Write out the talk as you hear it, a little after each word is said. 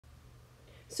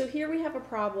So here we have a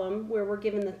problem where we're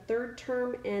given the third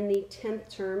term and the 10th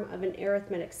term of an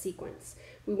arithmetic sequence.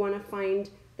 We want to find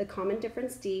the common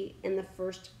difference D in the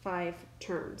first 5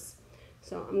 terms.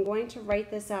 So I'm going to write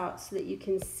this out so that you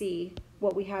can see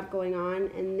what we have going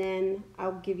on, and then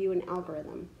I'll give you an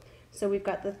algorithm. So we've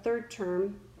got the third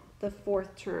term, the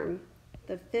fourth term,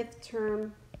 the fifth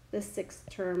term, the sixth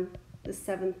term, the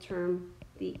seventh term,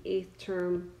 the eighth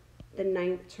term, the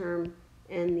ninth term,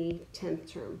 and the 10th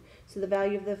term. So the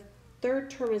value of the third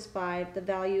term is 5, the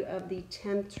value of the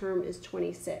 10th term is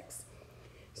 26.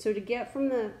 So to get from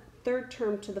the third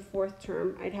term to the fourth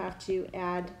term, I'd have to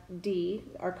add D,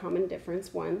 our common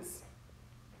difference, once.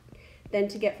 Then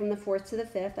to get from the fourth to the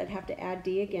fifth, I'd have to add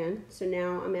D again. So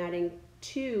now I'm adding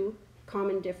 2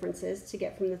 common differences to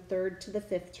get from the third to the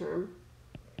fifth term.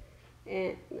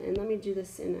 And let me do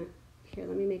this here,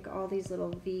 let me make all these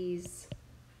little V's.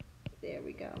 There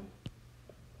we go.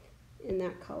 In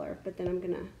that color, but then I'm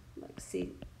gonna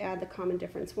add the common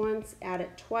difference once, add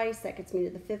it twice, that gets me to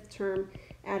the fifth term,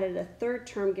 add it a third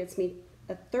time gets me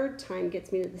to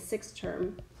the sixth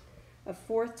term, a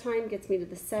fourth time gets me to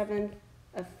the seventh,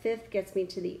 a fifth gets me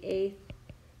to the eighth,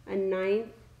 a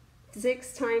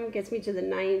sixth time gets me to the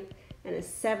ninth, and a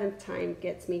seventh time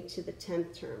gets me to the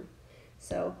 10th term.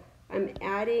 So I'm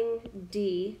adding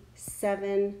D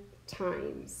 7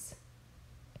 times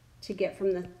to get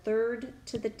from the third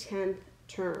to the 10th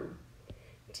term.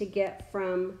 To get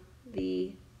from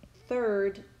the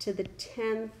third to the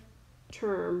 10th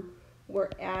term,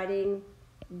 we're adding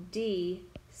D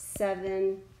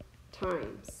 7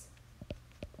 times.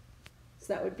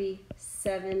 So that would be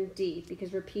 7D,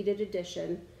 because repeated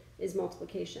addition is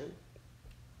multiplication.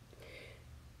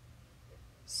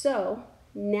 So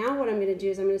now what I'm going to do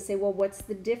is I'm going to say, well, what's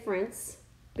the difference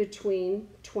between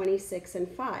 26 and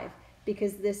 5?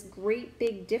 Because this great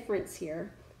big difference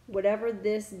here, whatever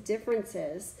this difference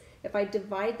is, if I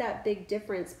divide that big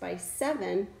difference by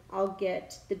 7, I'll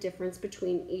get the difference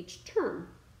between each term.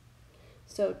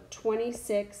 So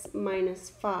 26 minus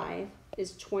 5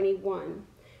 is 21.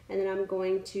 And then I'm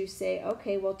going to say,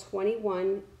 okay, well,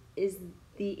 21 is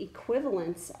the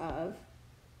equivalence of,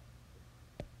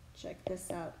 check this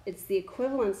out, it's the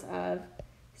equivalence of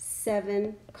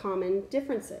 7 common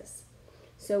differences.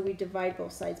 So we divide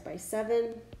both sides by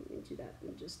 7. Let me do that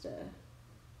in just a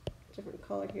different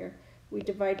color here. We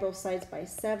divide both sides by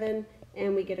 7,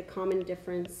 and we get a common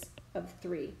difference of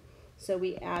 3. So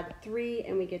we add 3,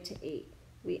 and we get to 8.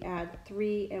 We add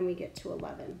 3, and we get to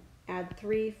 11. Add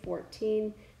 3,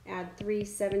 14. Add 3,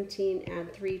 17.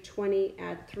 Add 3, 20.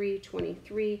 Add 3,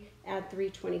 23. Add 3,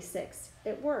 26.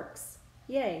 It works.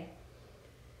 Yay.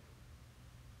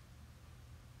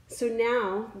 So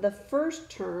now the first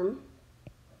term,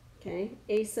 okay,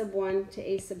 a sub 1 to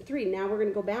a sub 3. Now we're going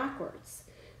to go backwards.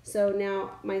 So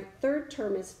now my third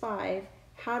term is 5.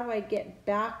 How do I get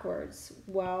backwards?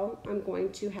 Well, I'm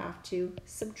going to have to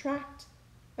subtract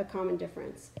a common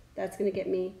difference. That's going to get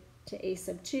me to a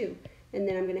sub 2. And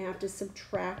then I'm going to have to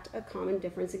subtract a common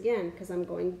difference again because I'm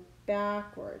going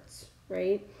backwards,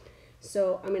 right?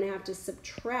 So I'm going to have to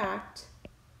subtract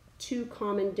 2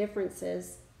 common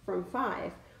differences from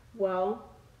 5.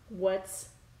 Well, what's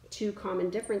 2 common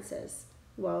differences?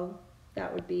 Well,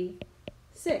 that would be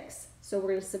 6. So we're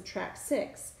going to subtract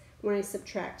 6. When I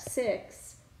subtract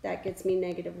 6, that gets me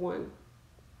 -1.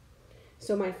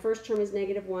 So my first term is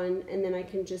 -1, and then I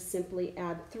can just simply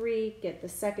add 3, get the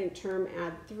second term,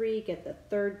 add 3, get the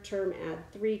third term,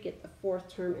 add 3, get the fourth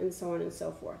term, and so on and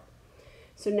so forth.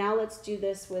 So now let's do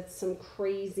this with some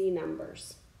crazy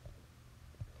numbers.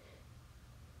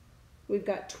 We've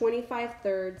got 25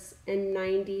 thirds and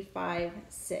 95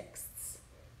 sixths.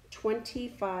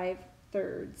 25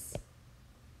 thirds.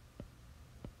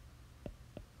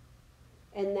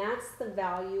 And that's the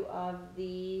value of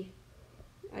the,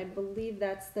 I believe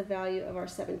that's the value of our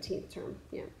 17th term.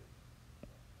 Yeah.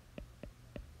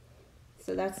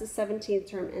 So that's the 17th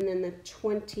term. And then the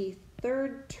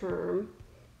 23rd term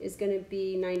is going to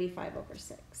be 95 over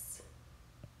 6.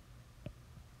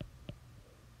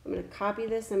 I'm going to copy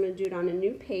this. I'm going to do it on a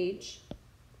new page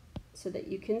so that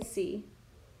you can see.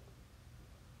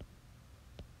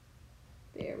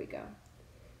 There we go.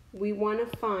 We want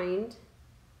to find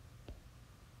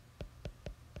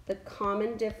the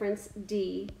common difference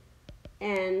D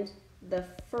and the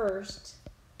first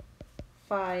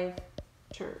 5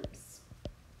 terms.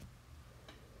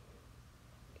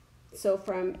 So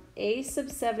from a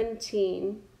sub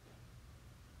 17,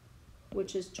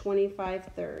 which is 25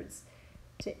 thirds,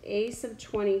 to a sub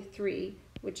 23,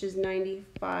 which is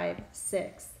 95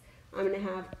 sixths, I'm going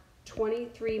to have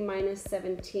 23 minus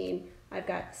 17. I've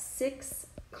got 6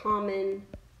 common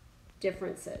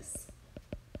differences.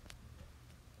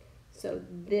 So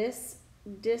this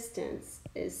distance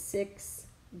is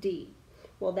 6d.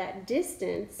 Well, that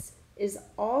distance is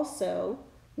also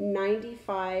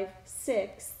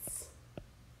 95/6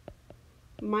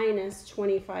 minus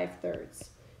 25/3.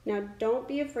 Now, don't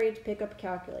be afraid to pick up a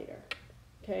calculator,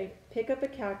 okay? Pick up a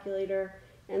calculator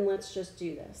and let's just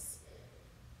do this.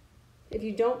 If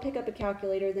you don't pick up a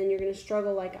calculator, then you're going to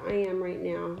struggle like I am right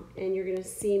now, and you're going to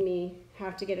see me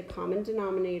have to get a common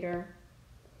denominator.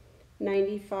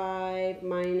 95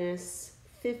 minus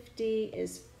 50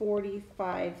 is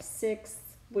 45/6,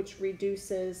 which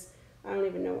reduces, I don't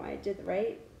even know why I did that,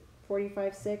 right?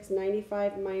 45/6,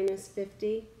 95 minus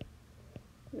 50.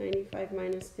 95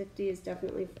 minus 50 is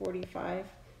definitely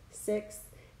 45/6.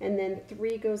 And then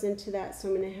 3 goes into that, so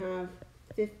I'm going to have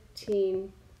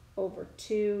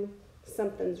 15/2.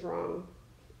 Something's wrong.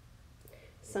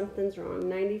 Something's wrong.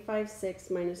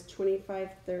 95/6 minus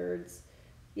 25/3.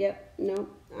 Yep, nope,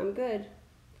 I'm good.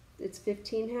 It's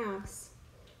 15/2.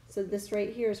 So this right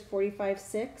here is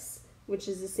 45/6, which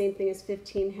is the same thing as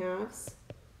 15/2.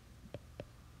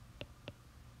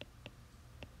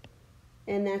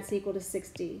 And that's equal to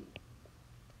 6d.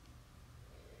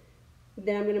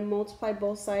 Then I'm going to multiply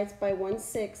both sides by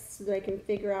 1/6 so that I can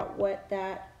figure out what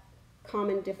that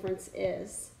common difference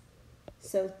is.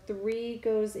 So 3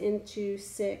 goes into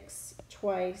 6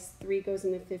 twice, 3 goes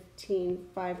into 15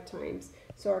 5 times.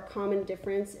 So our common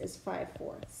difference is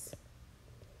 5/4.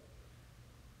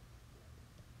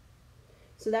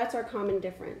 So that's our common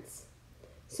difference.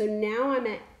 So now I'm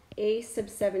at a sub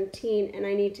 17 and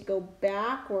I need to go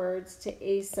backwards to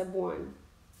a sub 1.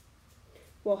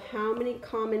 Well, how many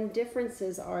common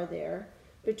differences are there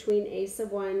between a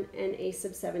sub 1 and a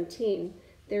sub 17?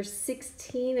 There's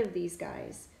 16 of these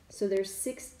guys. So there's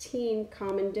 16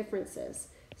 common differences.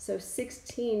 So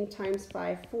 16 times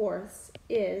 5/4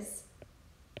 is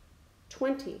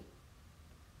 20.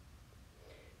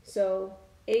 So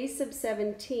a sub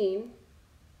 17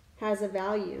 has a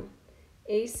value.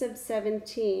 A sub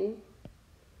 17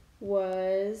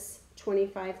 was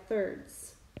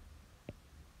 25/3.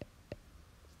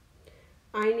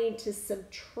 I need to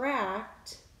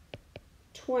subtract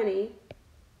 20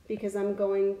 because I'm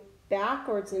going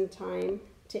backwards in time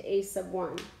to a sub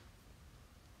 1.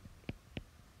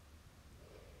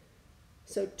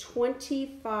 So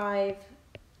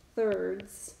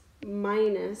 25/3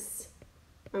 minus,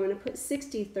 I'm going to put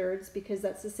 60/3 because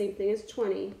that's the same thing as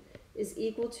 20, is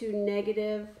equal to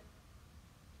negative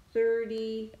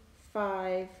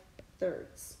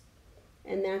 35/3.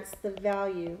 And that's the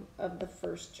value of the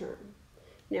first term.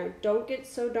 Now, don't get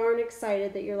so darn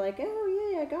excited that you're like, oh,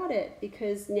 yeah, I got it,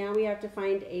 because now we have to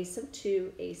find a sub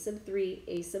 2, a sub 3,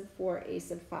 a sub 4, a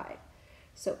sub 5.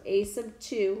 So a sub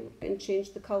 2, and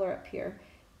change the color up here,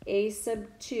 a sub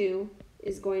 2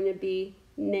 is going to be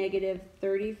negative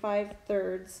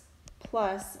 35/3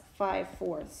 plus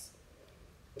 5/4.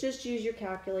 Just use your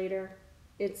calculator.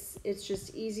 It's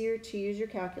just easier to use your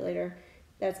calculator.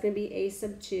 That's going to be a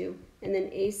sub 2, and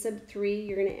then a sub 3,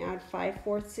 you're going to add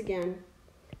 5/4 again.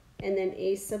 And then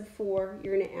a sub 4,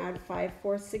 you're going to add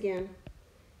 5/4 again.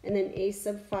 And then a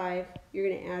sub 5, you're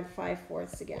going to add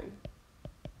 5/4 again.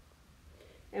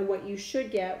 And what you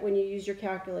should get when you use your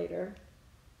calculator,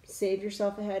 save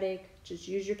yourself a headache, just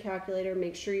use your calculator,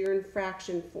 make sure you're in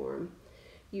fraction form.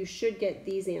 You should get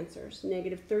these answers: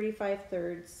 negative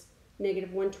 35/3,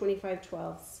 negative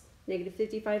 125/12, negative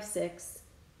 55/6,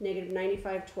 negative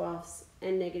 95/12,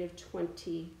 and negative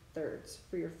 20/3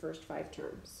 for your first 5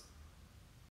 terms.